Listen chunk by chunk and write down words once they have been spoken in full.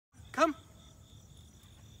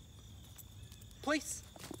Place.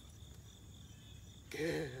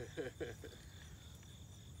 Good.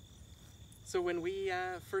 So when we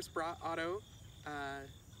first brought Otto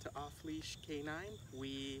to off-leash canine,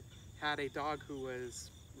 we had a dog who was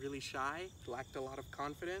really shy, lacked a lot of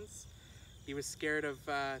confidence. He was scared of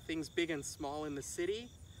things big and small in the city,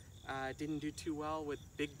 didn't do too well with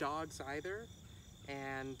big dogs either.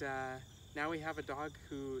 And now we have a dog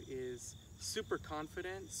who is super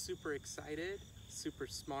confident, super excited, super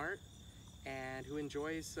smart, and who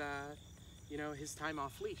enjoys you know, his time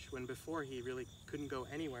off leash, when before he really couldn't go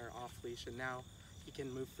anywhere off leash, and now he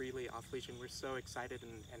can move freely off leash, and we're so excited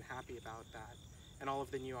and happy about that, and all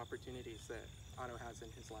of the new opportunities that Otto has in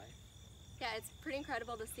his life. Yeah, it's pretty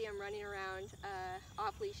incredible to see him running around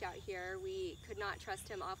off leash out here. We could not trust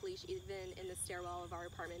him off leash even in the stairwell of our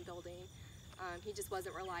apartment building. He just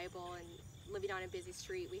wasn't reliable, and living on a busy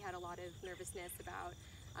street, we had a lot of nervousness about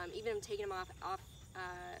even taking him off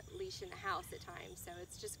leash in the house at times. So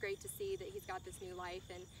it's just great to see that he's got this new life,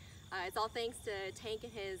 and it's all thanks to Tank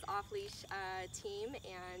and his off-leash team,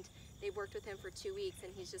 and they've worked with him for 2 weeks,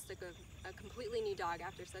 and he's just a completely new dog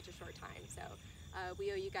after such a short time. So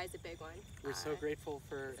we owe you guys a big one. We're so grateful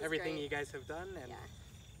for everything you guys have done, and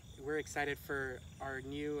we're excited for our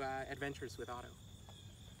new adventures with Otto.